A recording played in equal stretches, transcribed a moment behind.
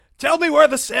Tell me where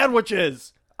the sandwich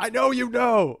is! I know you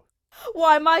know!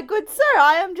 Why, my good sir,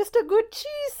 I am just a good cheese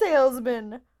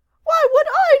salesman. Why would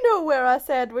I know where a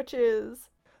sandwich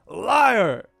is?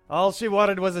 Liar! All she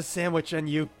wanted was a sandwich and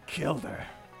you killed her.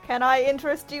 Can I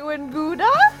interest you in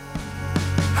Gouda?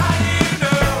 How do you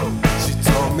know? She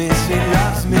told me she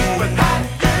loves me. But how do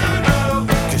you know?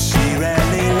 'Cause she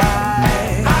rarely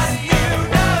lies. How do you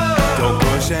know? Don't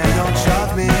push and don't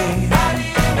shove me. How do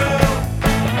you know?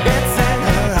 It's in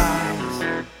her eyes.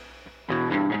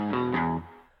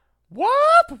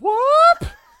 Whoop! Whoop!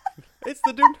 It's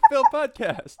the Doomed to Fail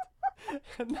podcast.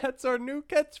 And that's our new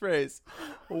catchphrase.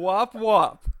 Wop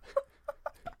wop.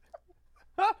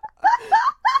 My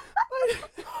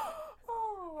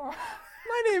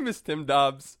name is Tim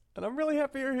Dobbs, and I'm really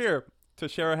happy you're here to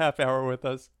share a half hour with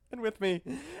us. And with me,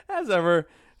 as ever,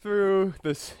 through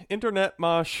this internet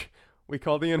mosh we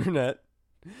call the internet.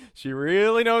 She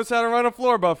really knows how to run a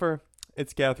floor buffer.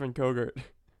 It's Catherine Kogert.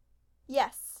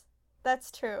 Yes,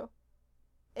 that's true.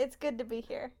 It's good to be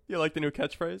here. You like the new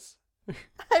catchphrase?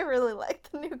 I really like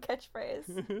the new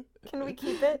catchphrase. Can we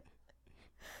keep it?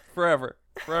 Forever.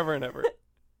 Forever and ever.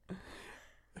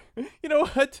 You know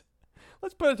what?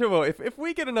 Let's put it to a vote. If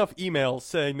we get enough emails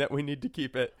saying that we need to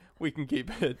keep it, we can keep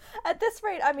it. At this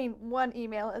rate, I mean, one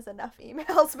email is enough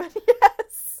emails, but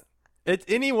yes. It's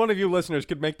any one of you listeners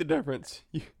could make the difference.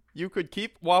 You could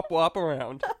keep Wop Wop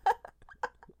around.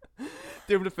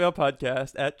 Doomed to Fail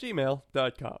podcast at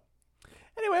gmail.com.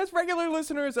 Anyway, as regular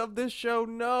listeners of this show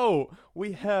know,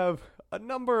 we have a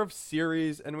number of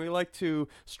series, and we like to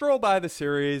stroll by the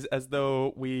series as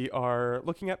though we are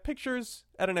looking at pictures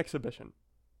at an exhibition.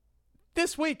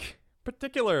 This week,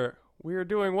 particular, we're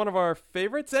doing one of our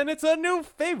favorites, and it's a new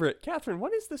favorite. Catherine,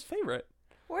 what is this favorite?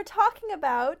 We're talking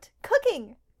about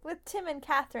cooking with Tim and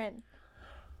Catherine.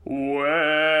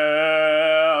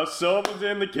 Well, someone's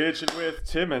in the kitchen with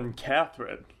Tim and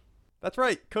Catherine. That's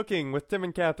right, cooking with Tim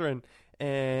and Catherine.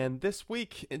 And this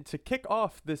week, to kick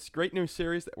off this great new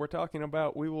series that we're talking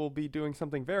about, we will be doing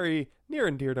something very near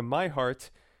and dear to my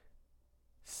heart.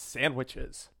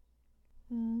 Sandwiches.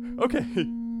 Okay,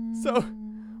 so,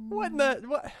 what,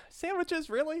 sandwiches,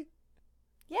 really?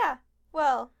 Yeah,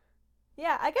 well,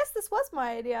 yeah, I guess this was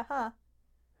my idea, huh?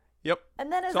 Yep.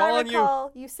 And then as It's all I on you.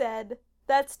 recall, you said,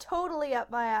 that's totally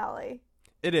up my alley.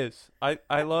 It is. I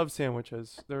love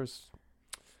sandwiches. There's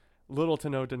little to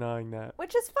no denying that.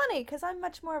 Which is funny, because I'm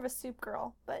much more of a soup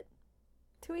girl, but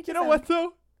to each You his know own. what,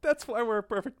 though? That's why we're a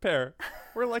perfect pair.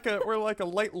 We're like a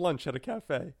light lunch at a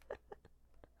cafe.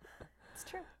 It's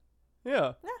true.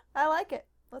 Yeah. Yeah, I like it.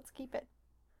 Let's keep it.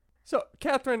 So,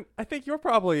 Catherine, I think you're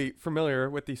probably familiar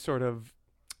with the sort of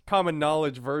common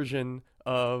knowledge version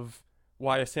of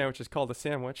why a sandwich is called a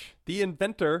sandwich. The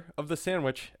inventor of the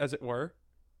sandwich, as it were.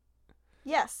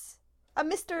 Yes, a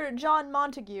Mr. John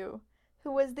Montague,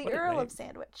 who was the What a Earl name. of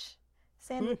Sandwich.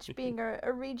 Sandwich being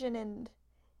a region in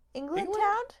England England?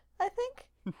 town, I think?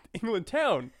 England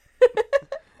town.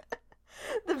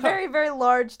 The very, very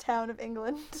large town of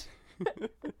England.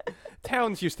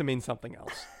 Towns used to mean something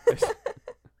else.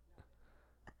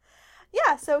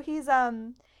 Yeah, so he's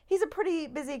a pretty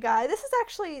busy guy. This is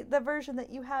actually the version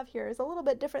that you have here is a little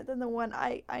bit different than the one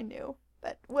I knew.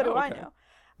 But what do I okay. know?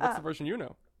 What's the version you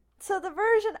know? So the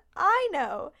version I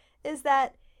know is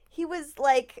that he was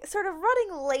like sort of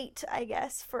running late, I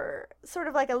guess, for sort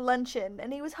of like a luncheon,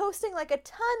 and he was hosting like a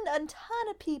ton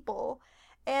of people,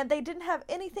 and they didn't have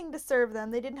anything to serve them.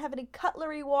 They didn't have any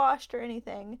cutlery washed or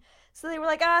anything. So they were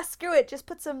like, screw it, just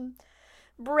put some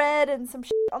bread and some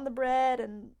shit on the bread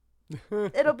and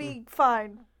it'll be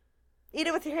fine. Eat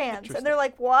it with your hands. And they're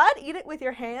like, what? Eat it with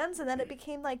your hands? And then it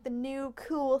became like the new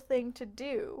cool thing to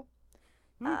do.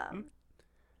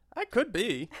 I could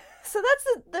be. So that's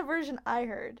the version I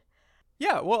heard.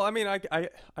 Yeah, well, I mean, I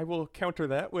will counter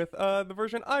that with the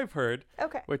version I've heard.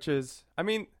 Okay. Which is, I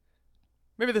mean,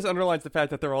 maybe this underlines the fact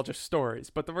that they're all just stories,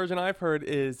 but the version I've heard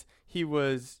is he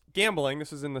was gambling.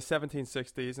 This was in the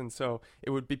 1760s, and so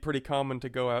it would be pretty common to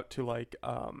go out to, like,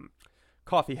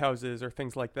 coffee houses or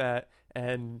things like that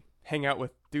and hang out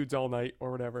with dudes all night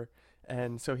or whatever.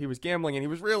 And so he was gambling, and he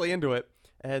was really into it.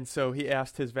 And so he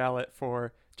asked his valet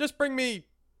for, just bring me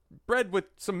bread with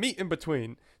some meat in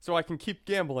between so I can keep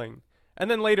gambling.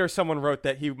 And then later someone wrote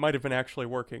that he might have been actually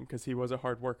working because he was a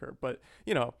hard worker. But,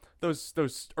 you know,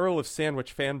 those Earl of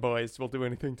Sandwich fanboys will do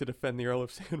anything to defend the Earl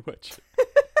of Sandwich.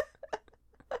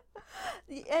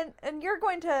 And you're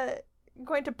going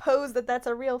to pose that that's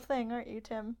a real thing, aren't you,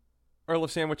 Tim? Earl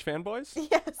of Sandwich fanboys?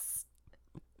 Yes.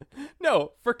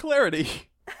 No, for clarity.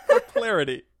 For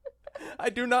clarity. I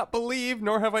do not believe,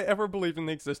 nor have I ever believed in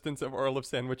the existence of Earl of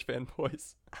Sandwich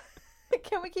fanboys.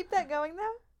 Can we keep that going,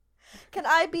 though? Can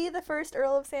I be the first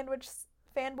Earl of Sandwich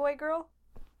fanboy girl?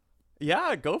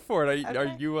 Yeah, go for it. Are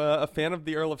Okay. you a fan of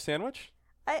the Earl of Sandwich?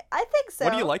 I think so.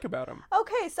 What do you like about him?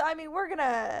 Okay, so I mean, we're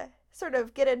gonna sort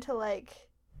of get into like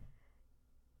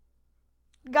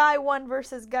guy 1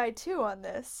 versus guy 2 on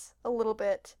this a little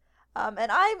bit.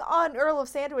 And I'm on Earl of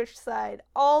Sandwich side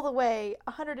all the way,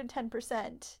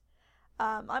 110%.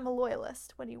 I'm a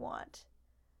loyalist when you want.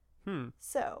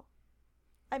 So,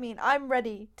 I mean, I'm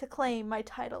ready to claim my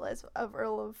title as of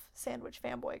Earl of Sandwich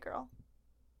fanboy girl.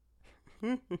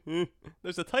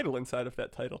 There's a title inside of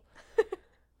that title.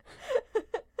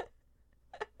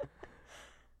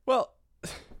 Well,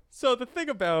 so the thing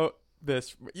about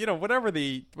this, whatever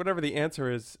the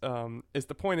answer is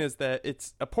the point is that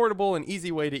it's a portable and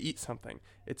easy way to eat something.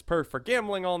 It's perfect for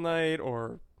gambling all night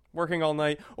or working all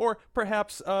night, or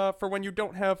perhaps for when you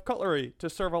don't have cutlery to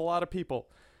serve a lot of people.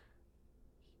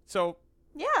 So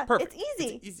Yeah, perfect. it's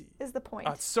easy. It's easy. Is the point.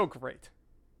 It's so great.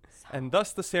 And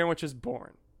thus the sandwich is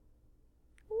born.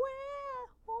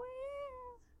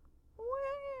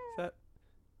 Is that?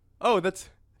 Oh, It's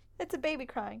a baby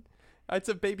crying. it's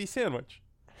a baby sandwich.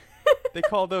 They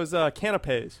call those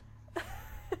canapes.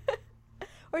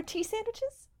 Or tea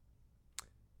sandwiches?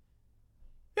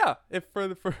 Yeah, if for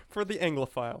the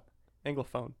Anglophone.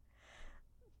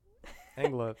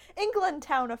 Anglo. England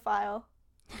townophile.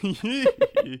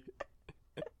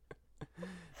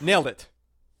 Nailed it.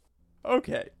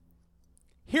 Okay.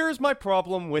 Here's my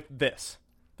problem with this.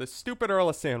 The stupid Earl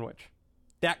of Sandwich.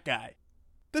 That guy.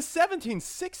 The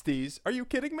 1760s? Are you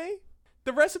kidding me?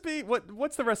 The recipe,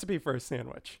 what's the recipe for a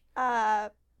sandwich?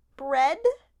 Bread,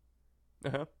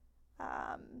 Uh-huh.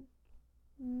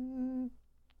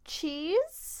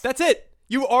 cheese. That's it.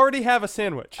 You already have a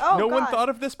sandwich. Oh, no one God. thought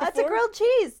of this before? That's a grilled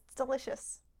cheese. It's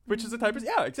delicious. Which is a type of...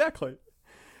 Yeah, exactly.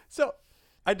 So,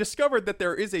 I discovered that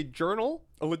there is a journal,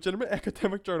 a legitimate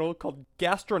academic journal called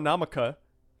Gastronomica,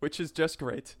 which is just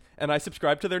great. And I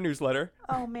subscribe to their newsletter.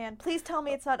 Oh man, please tell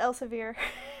me it's not Elsevier.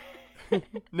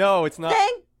 No, it's not.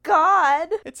 Thank God.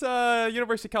 It's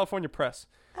University of California Press.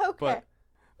 Okay. But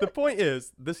the point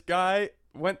is, this guy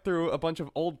went through a bunch of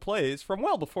old plays from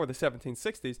well before the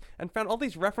 1760s and found all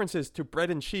these references to bread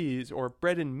and cheese or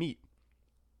bread and meat.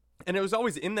 And it was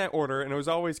always in that order, and it was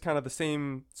always kind of the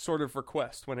same sort of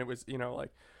request when it was,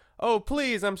 like, oh,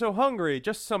 please, I'm so hungry,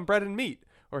 just some bread and meat,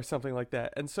 or something like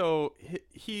that. And so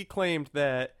he claimed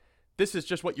that this is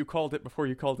just what you called it before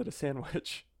you called it a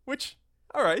sandwich, which,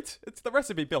 all right, it's the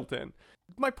recipe built in.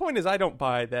 My point is I don't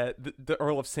buy that the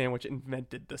Earl of Sandwich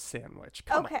invented the sandwich.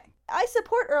 Come on. Okay. I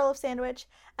support Earl of Sandwich,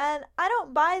 and I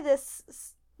don't buy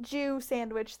this Jew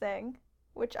sandwich thing,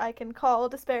 which I can call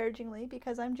disparagingly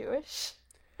because I'm Jewish.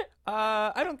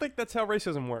 I don't think that's how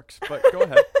racism works, but go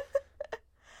ahead.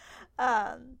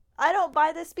 I don't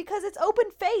buy this because it's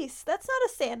open face. That's not a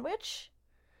sandwich.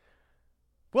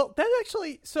 Well, that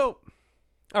actually, so,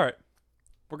 all right,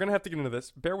 we're going to have to get into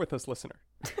this. Bear with us, listener.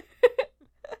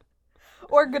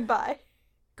 Or goodbye.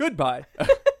 Goodbye.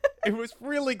 It was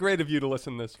really great of you to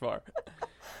listen this far.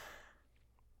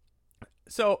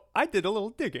 So I did a little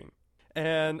digging,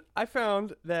 and I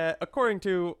found that according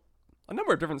to a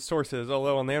number of different sources,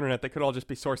 although on the internet they could all just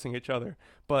be sourcing each other,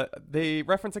 but they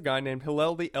reference a guy named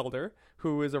Hillel the Elder,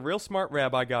 who is a real smart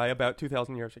rabbi guy about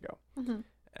 2,000 years ago. Mm-hmm.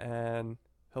 And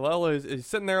Hillel is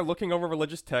sitting there looking over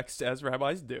religious texts, as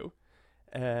rabbis do,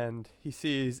 and he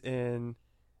sees in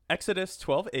Exodus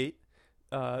 12:8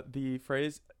 the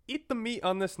phrase, "Eat the meat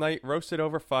on this night, roasted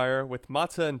over fire, with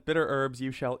matzah and bitter herbs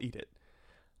you shall eat it."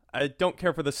 I don't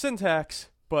care for the syntax,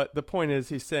 but the point is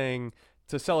he's saying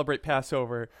to celebrate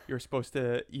Passover, you're supposed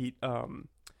to eat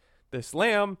this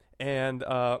lamb and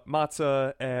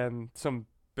matzah and some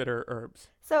bitter herbs.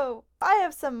 So I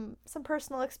have some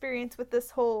personal experience with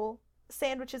this whole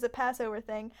sandwiches at Passover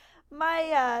thing.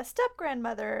 My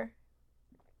step-grandmother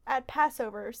at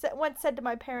Passover once said to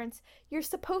my parents, "You're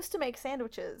supposed to make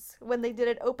sandwiches," when they did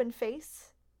it open face.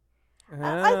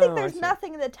 I think there's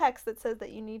nothing in the text that says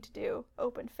that you need to do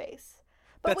open face.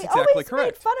 But That's we exactly always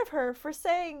correct. made fun of her for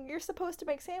saying you're supposed to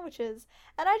make sandwiches,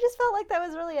 and I just felt like that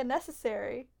was really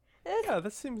unnecessary. Yeah,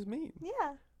 that seems mean.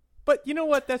 Yeah. But you know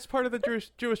what? That's part of the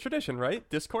Jewish tradition, right?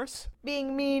 Discourse?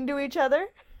 Being mean to each other.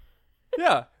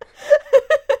 Yeah.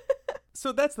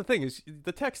 So that's the thing, is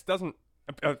the text doesn't,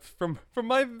 from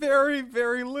my very,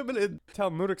 very limited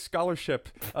Talmudic scholarship,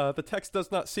 the text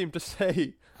does not seem to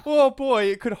say, oh boy,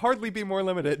 it could hardly be more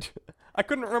limited. I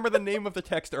couldn't remember the name of the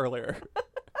text earlier.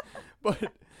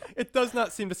 But it does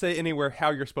not seem to say anywhere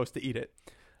how you're supposed to eat it.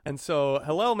 And so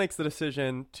Hillel makes the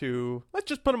decision to, let's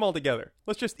just put them all together.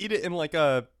 Let's just eat it in like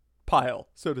a pile,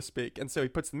 so to speak. And so he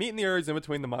puts the meat and the herbs in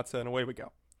between the matzah, and away we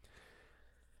go.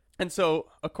 And so,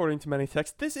 according to many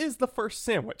texts, this is the first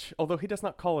sandwich, although he does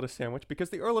not call it a sandwich because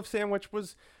the Earl of Sandwich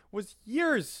was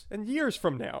years and years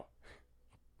from now.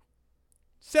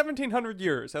 1700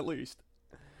 years, at least.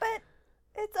 But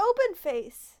it's open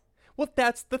face. Well,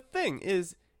 that's the thing,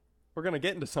 is we're going to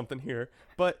get into something here,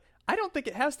 but I don't think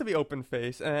it has to be open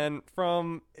face, and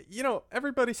from,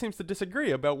 everybody seems to disagree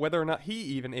about whether or not he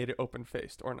even ate it open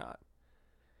faced or not.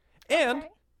 And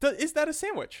is that a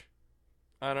sandwich?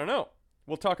 I don't know.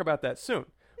 We'll talk about that soon.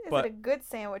 Is it a good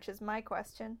sandwich is my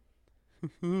question.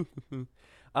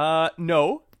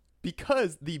 No,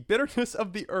 because the bitterness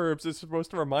of the herbs is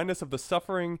supposed to remind us of the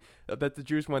suffering that the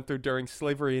Jews went through during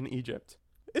slavery in Egypt.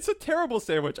 It's a terrible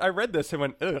sandwich. I read this and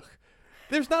went, ugh.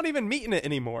 There's not even meat in it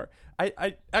anymore.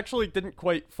 I actually didn't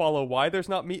quite follow why there's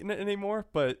not meat in it anymore,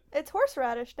 but... It's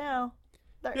horseradish now.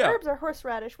 The herbs are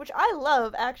horseradish, which I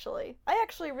love, actually. I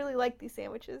actually really like these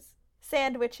sandwiches.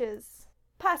 Sandwiches.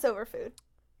 Passover food.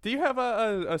 Do you have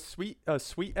a sweet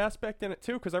aspect in it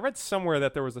too? Because I read somewhere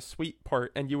that there was a sweet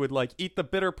part, and you would like eat the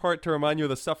bitter part to remind you of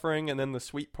the suffering, and then the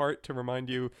sweet part to remind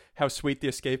you how sweet the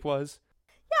escape was.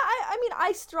 Yeah, I mean,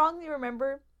 I strongly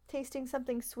remember tasting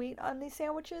something sweet on these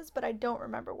sandwiches, but I don't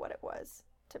remember what it was,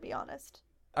 to be honest.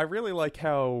 I really like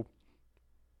how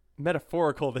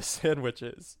metaphorical this sandwich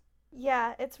is.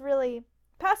 Yeah, it's really...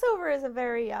 Passover is a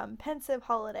very pensive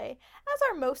holiday, as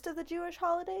are most of the Jewish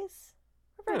holidays.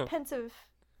 We're very pensive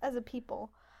as a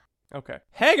people. Okay.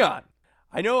 Hang on!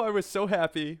 I know I was so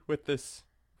happy with this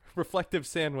reflective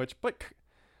sandwich, but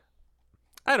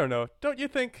I don't know. Don't you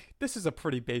think this is a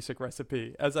pretty basic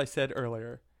recipe, as I said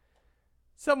earlier?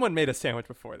 Someone made a sandwich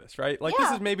before this, right? Like,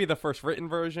 This is maybe the first written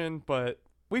version, but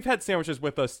we've had sandwiches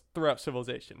with us throughout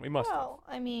civilization. We must have. Well,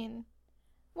 I mean,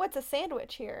 what's a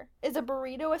sandwich here? Is a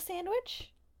burrito a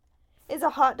sandwich? Is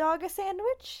a hot dog a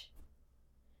sandwich?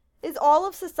 Is all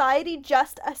of society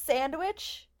just a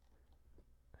sandwich?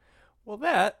 Well,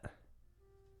 that,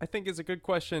 I think, is a good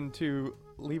question to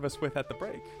leave us with at the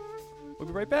break. We'll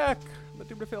be right back on the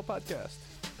Doomed to Fail podcast.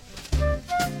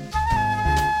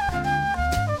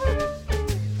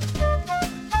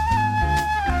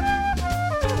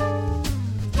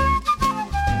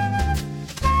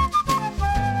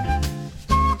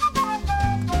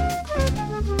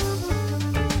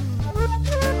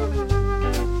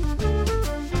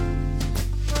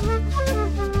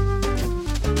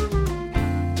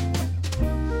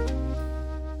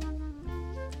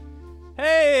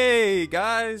 Hey,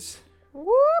 guys.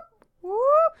 Whoop, whoop.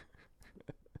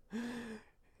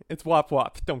 It's wop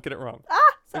wop. Don't get it wrong.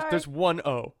 Sorry. There's one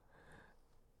O.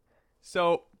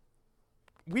 So,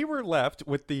 we were left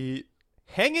with the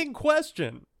hanging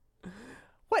question.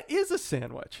 What is a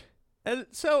sandwich? And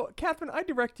so, Catherine, I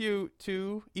direct you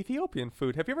to Ethiopian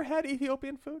food. Have you ever had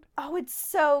Ethiopian food? Oh, it's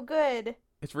so good.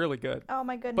 It's really good. Oh,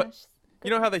 my goodness. But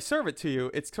you know how they serve it to you?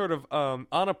 It's sort of on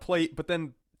a plate, but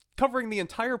then covering the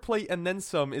entire plate and then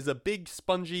some is a big,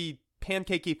 spongy,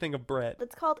 pancakey thing of bread.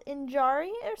 It's called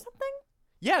injari or something?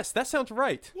 Yes, that sounds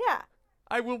right. Yeah.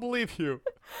 I will believe you.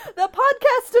 The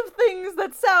podcast of things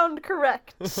that sound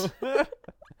correct.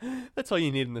 That's all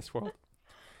you need in this world.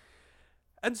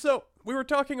 And so, we were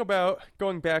talking about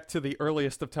going back to the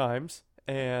earliest of times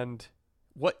and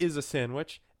what is a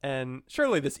sandwich. And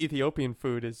surely this Ethiopian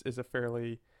food is a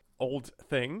fairly old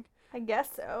thing. I guess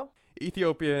so.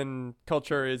 Ethiopian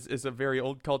culture is a very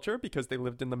old culture because they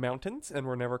lived in the mountains and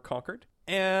were never conquered.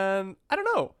 And I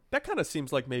don't know, that kind of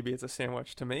seems like maybe it's a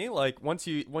sandwich to me. Like once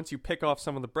you pick off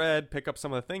some of the bread, pick up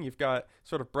some of the thing, you've got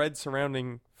sort of bread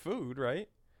surrounding food, right?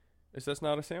 Is this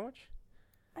not a sandwich?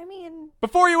 I mean...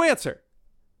 Before you answer,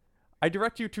 I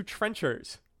direct you to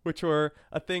trenchers, which were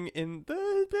a thing in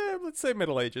the let's say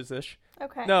Middle Ages-ish.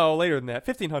 Okay. No, later than that,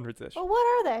 1500s-ish. Well, what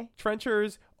are they?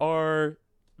 Trenchers are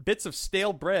bits of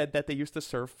stale bread that they used to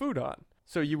serve food on.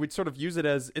 So you would sort of use it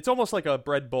as, it's almost like a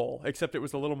bread bowl, except it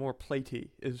was a little more platey,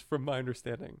 is from my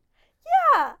understanding.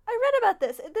 Yeah, I read about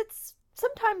this.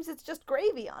 Sometimes it's just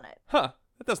gravy on it. Huh,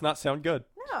 that does not sound good.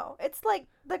 No, it's like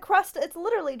the crust, it's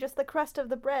literally just the crust of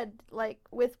the bread, like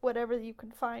with whatever you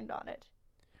can find on it.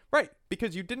 Right,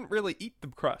 because you didn't really eat the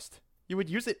crust. You would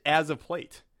use it as a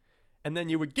plate. And then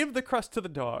you would give the crust to the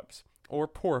dogs, or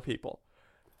poor people.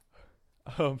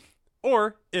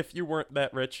 Or, if you weren't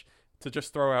that rich, to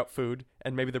just throw out food,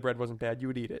 and maybe the bread wasn't bad, you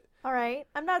would eat it. All right,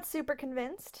 I'm not super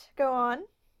convinced. Go on.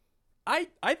 I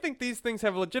think these things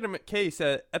have a legitimate case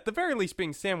at the very least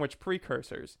being sandwich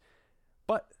precursors.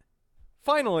 But,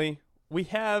 finally, we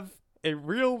have a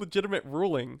real legitimate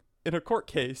ruling in a court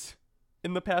case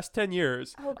in the past 10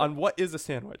 years on what is a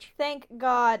sandwich. Thank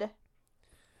God.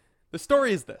 The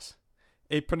story is this.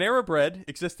 A Panera Bread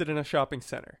existed in a shopping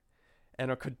center, and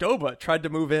a Qdoba tried to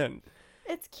move in.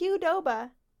 It's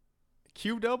Qdoba.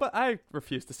 Qdoba? I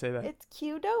refuse to say that. It's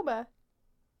Qdoba.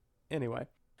 Anyway.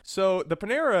 So the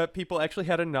Panera people actually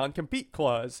had a non-compete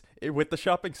clause with the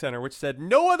shopping center, which said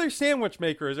no other sandwich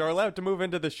makers are allowed to move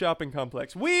into the shopping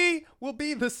complex. We will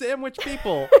be the sandwich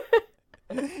people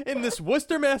in this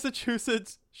Worcester,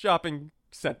 Massachusetts shopping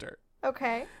center.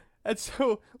 Okay. And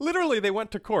so literally they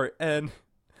went to court, and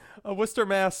a Worcester,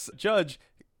 Mass judge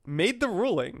made the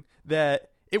ruling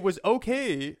that it was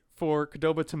okay for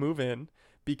Qdoba to move in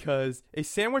because a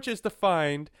sandwich is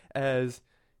defined as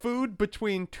food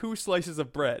between two slices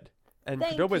of bread. And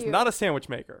Thank Qdoba is you. not a sandwich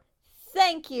maker.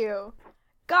 Thank you.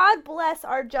 God bless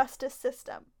our justice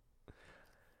system.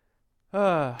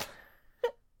 But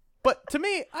to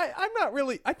me, I'm not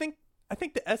really... I think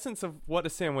the essence of what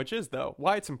a sandwich is, though,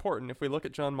 why it's important, if we look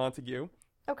at John Montague,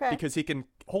 Okay. because he can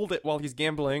hold it while he's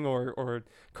gambling or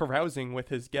carousing with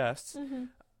his guests,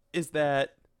 is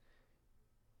that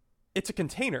it's a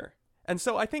container. And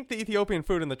so I think the Ethiopian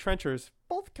food and the trenchers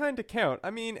both kind of count. I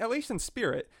mean, at least in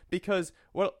spirit, because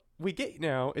what we get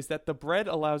now is that the bread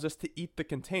allows us to eat the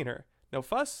container. No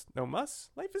fuss, no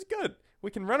muss, life is good. We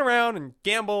can run around and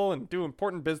gamble and do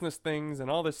important business things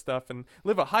and all this stuff and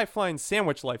live a high-flying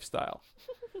sandwich lifestyle.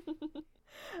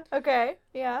 Okay,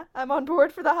 yeah, I'm on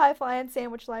board for the high-flying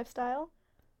sandwich lifestyle.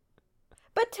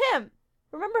 But Tim,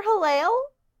 remember Hillel?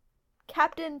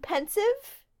 Captain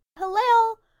Pensive?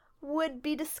 Hillel would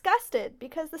be disgusted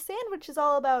because the sandwich is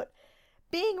all about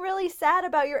being really sad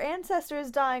about your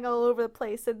ancestors dying all over the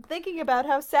place and thinking about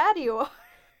how sad you are.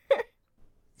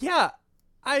 Yeah,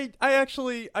 I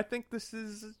think this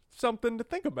is something to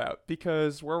think about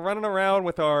because we're running around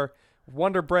with our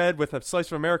Wonder Bread with a slice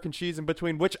of American cheese in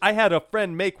between, which I had a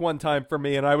friend make one time for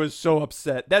me and I was so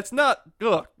upset. That's not,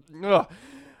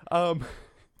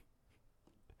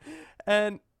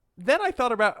 and then I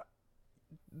thought about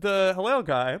the Hillel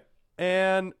guy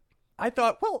and I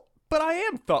thought, well, but I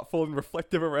am thoughtful and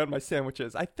reflective around my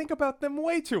sandwiches. I think about them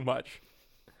way too much.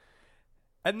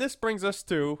 And this brings us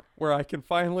to where I can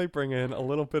finally bring in a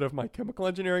little bit of my chemical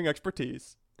engineering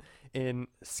expertise in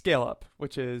Scale Up,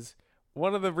 which is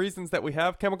one of the reasons that we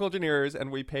have chemical engineers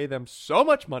and we pay them so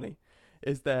much money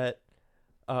is that,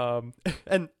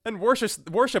 and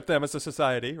worship them as a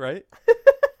society, right?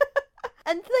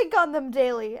 And think on them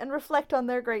daily and reflect on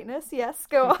their greatness. Yes,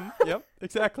 go on. Yep,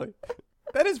 exactly.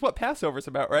 That is what Passover's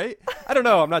about, right? I don't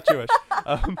know. I'm not Jewish.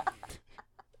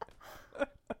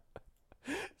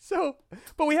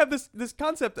 But we have this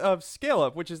concept of scale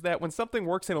up, which is that when something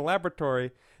works in a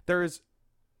laboratory, there is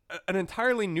an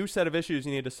entirely new set of issues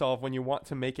you need to solve when you want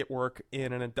to make it work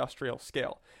in an industrial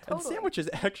scale. Totally. And sandwiches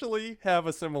actually have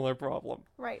a similar problem.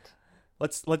 Right.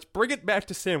 Let's bring it back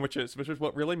to sandwiches, which is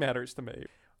what really matters to me.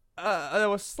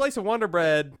 A slice of Wonder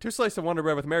Bread, 2 slices of Wonder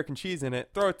Bread with American cheese in it.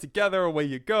 Throw it together, away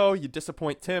you go. You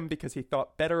disappoint Tim because he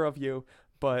thought better of you.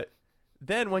 But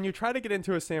then when you try to get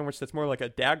into a sandwich that's more like a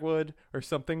Dagwood or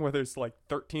something where there's like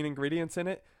 13 ingredients in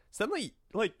it, suddenly,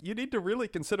 like, you need to really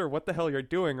consider what the hell you're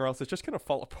doing or else it's just going to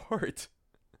fall apart.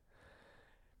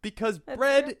 Because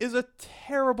bread is a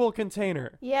terrible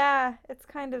container. Yeah, it's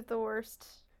kind of the worst.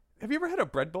 Have you ever had a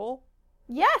bread bowl?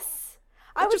 Yes!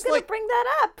 I was going to bring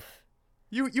that up.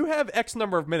 You have X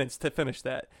number of minutes to finish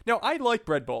that. Now, I like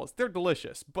bread bowls. They're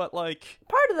delicious, but like...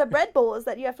 Part of the bread bowl is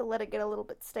that you have to let it get a little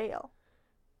bit stale.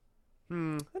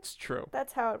 That's true.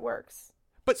 That's how it works.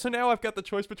 But so now I've got the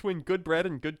choice between good bread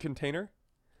and good container?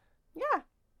 Yeah.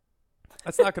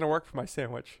 That's not going to work for my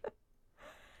sandwich.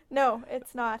 No,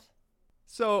 it's not.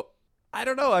 So, I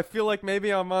don't know. I feel like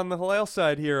maybe I'm on the Hillel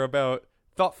side here about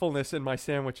thoughtfulness in my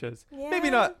sandwiches. Yeah. Maybe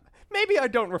not. Maybe I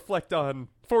don't reflect on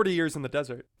 40 years in the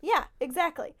desert. Yeah,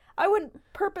 exactly. I wouldn't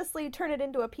purposely turn it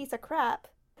into a piece of crap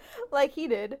like he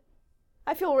did.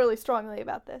 I feel really strongly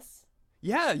about this.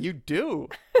 Yeah, you do.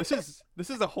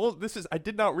 I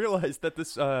did not realize that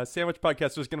this sandwich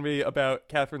podcast was going to be about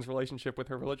Catherine's relationship with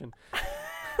her religion.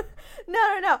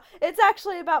 No. It's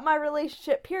actually about my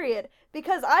relationship, period.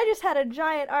 Because I just had a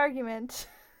giant argument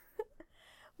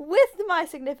with my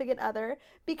significant other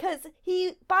because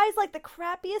he buys like the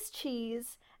crappiest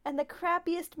cheese and the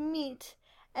crappiest meat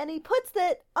and he puts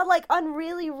it on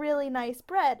really, really nice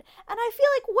bread. And I feel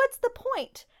like, what's the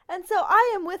point? And so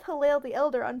I am with Hillel the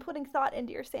Elder on putting thought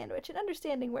into your sandwich and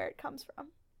understanding where it comes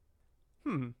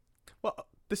from. Well,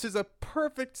 this is a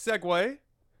perfect segue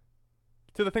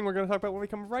to the thing we're going to talk about when we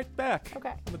come right back.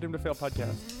 Okay. On the Doomed to Fail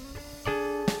podcast.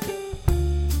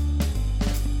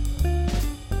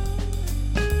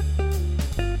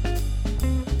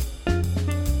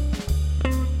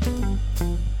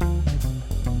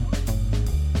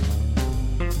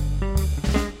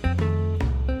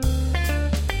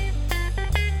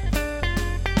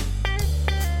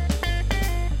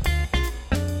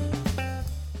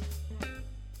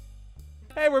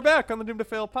 Hey, we're back on the Doom to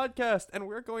Fail podcast, and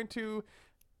we're going to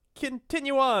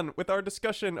continue on with our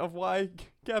discussion of why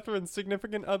Catherine's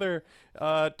significant other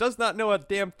does not know a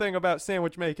damn thing about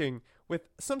sandwich making, with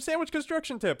some sandwich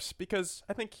construction tips, because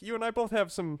I think you and I both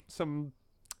have some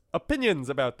opinions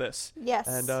about this. Yes.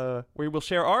 And we will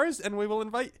share ours, and we will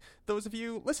invite those of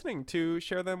you listening to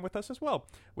share them with us as well.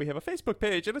 We have a Facebook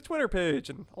page and a Twitter page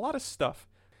and a lot of stuff.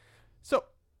 So,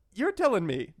 you're telling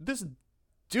me this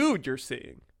dude you're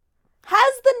seeing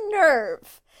has the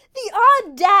nerve, the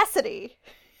audacity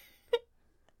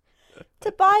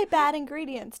to buy bad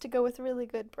ingredients to go with really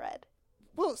good bread.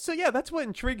 Well, so yeah, that's what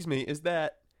intrigues me, is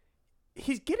that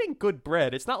he's getting good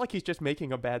bread. It's not like he's just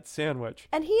making a bad sandwich.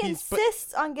 And he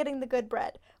insists on getting the good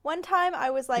bread. One time I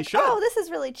was like, oh, this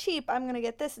is really cheap. I'm going to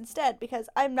get this instead because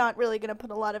I'm not really going to put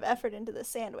a lot of effort into this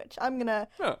sandwich. I'm going to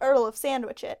Earl of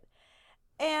Sandwich it.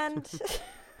 And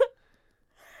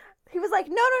he was like,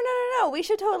 no. We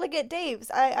should totally get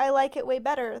Dave's. I like it way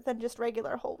better than just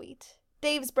regular whole wheat.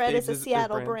 Dave's bread is a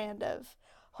Seattle brand of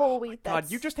whole wheat.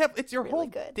 God, you just have, it's your really whole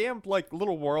good. Damn, like,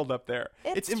 little world up there.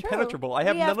 It's impenetrable. True. I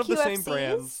have none of QFCs, the same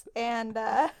brands. And,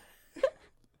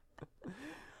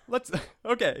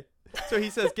 okay. So he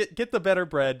says, get the better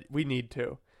bread. We need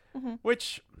to. Mm-hmm.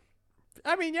 Which,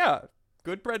 I mean, yeah,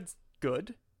 good bread's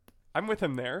good. I'm with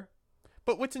him there.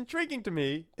 But what's intriguing to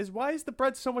me is, why is the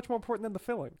bread so much more important than the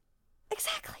filling?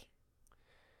 Exactly.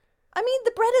 I mean,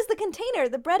 the bread is the container.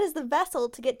 The bread is the vessel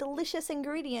to get delicious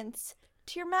ingredients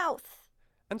to your mouth.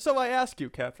 And so I ask you,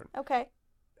 Catherine. Okay.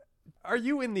 Are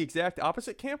you in the exact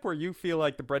opposite camp, where you feel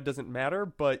like the bread doesn't matter,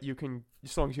 but you can,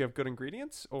 as long as you have good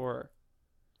ingredients, or?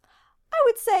 I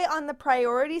would say on the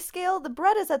priority scale, the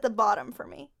bread is at the bottom for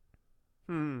me.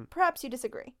 Perhaps you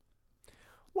disagree.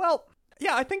 Well,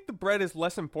 yeah, I think the bread is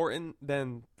less important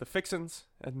than the fixins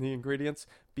and the ingredients,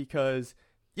 because,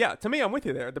 yeah, to me, I'm with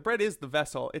you there. The bread is the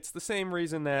vessel. It's the same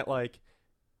reason that, like,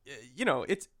 you know,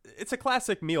 it's a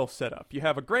classic meal setup. You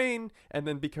have a grain, and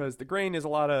then because the grain is a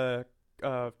lot of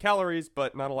calories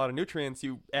but not a lot of nutrients,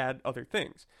 you add other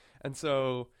things. And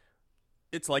so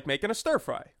it's like making a stir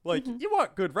fry. Like, you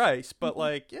want good rice, but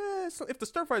like, yeah, so if the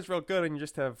stir fry is real good and you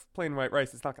just have plain white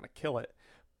rice, it's not going to kill it.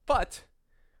 But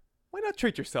why not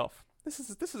treat yourself? This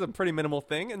is a pretty minimal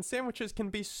thing, and sandwiches can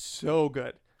be so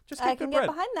good. Just get good bread. I can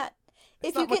get behind that.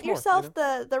 It's if you get yourself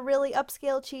more, the really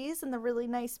upscale cheese and the really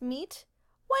nice meat,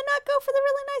 why not go for the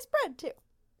really nice bread too?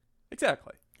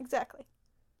 Exactly.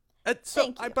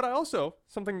 Thank you. But I also,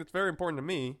 something that's very important to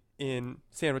me in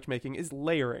sandwich making is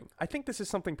layering. I think this is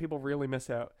something people really miss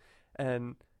out.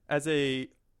 And as a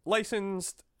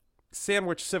licensed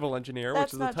sandwich civil engineer,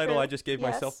 which is the title I just gave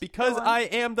myself, because I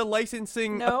am the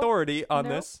licensing authority on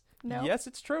this. No. Yes,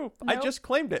 it's true. No. I just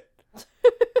claimed it.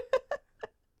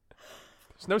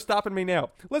 There's no stopping me now.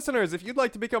 Listeners, if you'd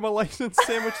like to become a licensed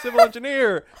sandwich civil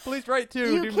engineer, please write to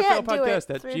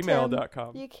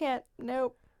doomtofailpodcast@gmail.com. You can't.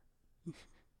 Nope.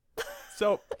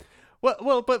 So,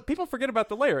 well, but people forget about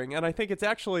the layering, and I think it's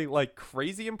actually, like,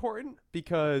 crazy important,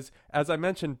 because, as I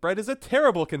mentioned, bread is a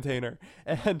terrible container,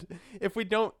 and if we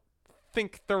don't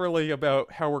think thoroughly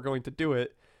about how we're going to do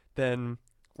it, then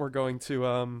we're going to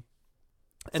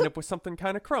end up with something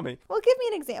kind of crummy. Well, give me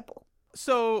an example.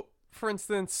 So, for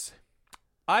instance,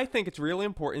 I think it's really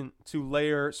important to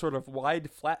layer sort of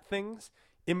wide, flat things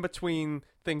in between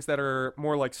things that are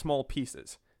more like small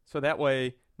pieces. So that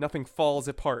way, nothing falls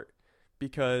apart.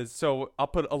 So I'll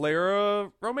put a layer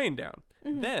of romaine down.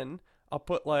 Mm-hmm. Then I'll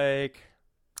put, like,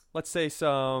 let's say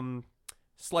some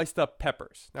sliced up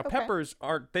peppers. Now, peppers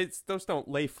those don't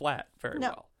lay flat very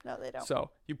well. No, they don't.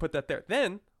 So you put that there.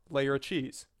 Then layer of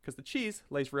cheese, because the cheese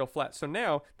lays real flat. So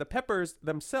now the peppers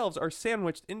themselves are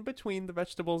sandwiched in between the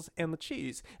vegetables and the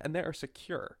cheese, and they are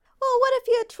secure. Well, what if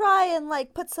you try and,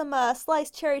 like, put some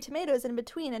sliced cherry tomatoes in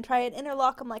between and try and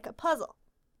interlock them like a puzzle?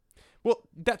 Well,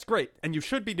 that's great, and you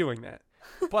should be doing that.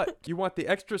 But you want the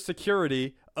extra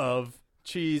security of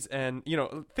cheese and, you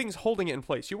know, things holding it in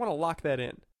place. You want to lock that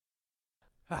in.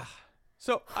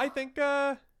 So I think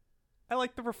I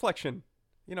like the reflection.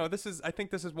 You know, I think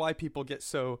this is why people get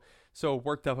so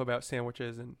worked up about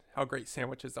sandwiches and how great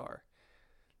sandwiches are.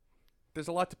 There's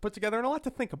a lot to put together and a lot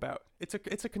to think about. It's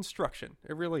a construction.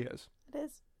 It really is. It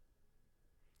is.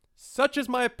 Such is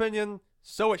my opinion,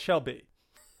 so it shall be.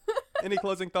 Any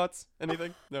closing thoughts?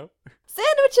 Anything? No?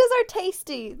 Sandwiches are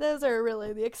tasty. Those are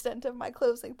really the extent of my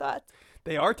closing thoughts.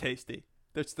 They are tasty.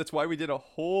 That's why we did a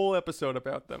whole episode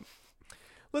about them.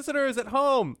 Listeners at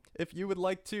home, if you would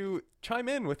like to chime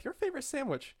in with your favorite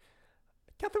sandwich.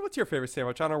 Catherine, what's your favorite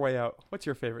sandwich on our way out? What's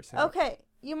your favorite sandwich? Okay,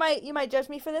 you might judge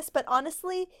me for this, but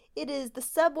honestly, it is the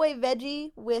Subway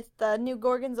veggie with the new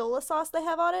gorgonzola sauce they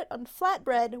have on it on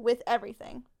flatbread with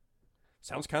everything.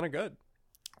 Sounds kind of good.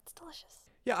 It's delicious.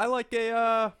 Yeah, I like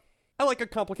a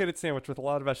complicated sandwich with a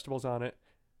lot of vegetables on it.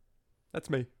 That's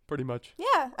me, pretty much.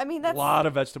 Yeah, I mean, A lot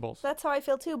of vegetables. that's how I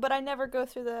feel too, but I never go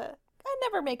through I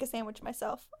never make a sandwich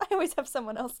myself. I always have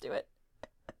someone else do it.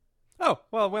 Oh,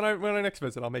 well, when I next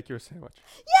visit, I'll make you a sandwich.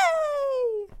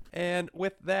 Yay! And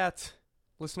with that,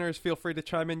 listeners, feel free to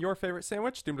chime in your favorite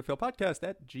sandwich,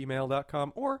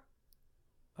 doomedtofilmpodcast@gmail.com or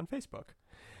on Facebook.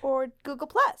 Or Google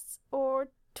Plus, or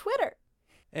Twitter.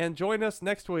 And join us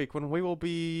next week when we will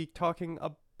be talking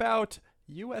about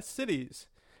U.S. cities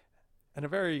and a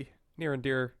very near and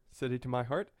dear city to my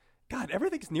heart. God,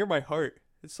 everything's near my heart.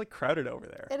 It's like crowded over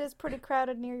there. It is pretty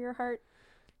crowded near your heart.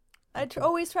 I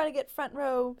always try to get front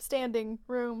row standing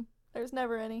room. There's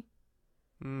never any.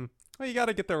 Well, you got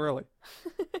to get there early.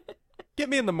 Get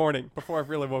me in the morning before I've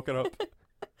really woken up.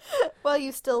 Well,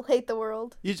 you still hate the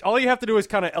world. All you have to do is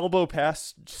kind of elbow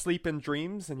past sleep and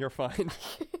dreams, and you're fine.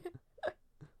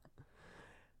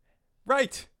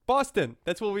 Right, Boston.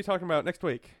 That's what we'll be talking about next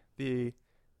week. The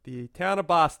town of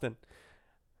Boston.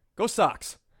 Go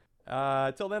Sox.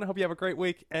 Till then, I hope you have a great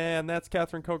week. And that's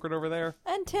Catherine Cogart over there.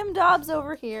 And Tim Dobbs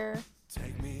over here.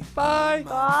 Take me Bye.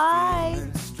 Bye.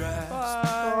 feeling stressed.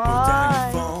 Bye. Put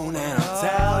down your phone and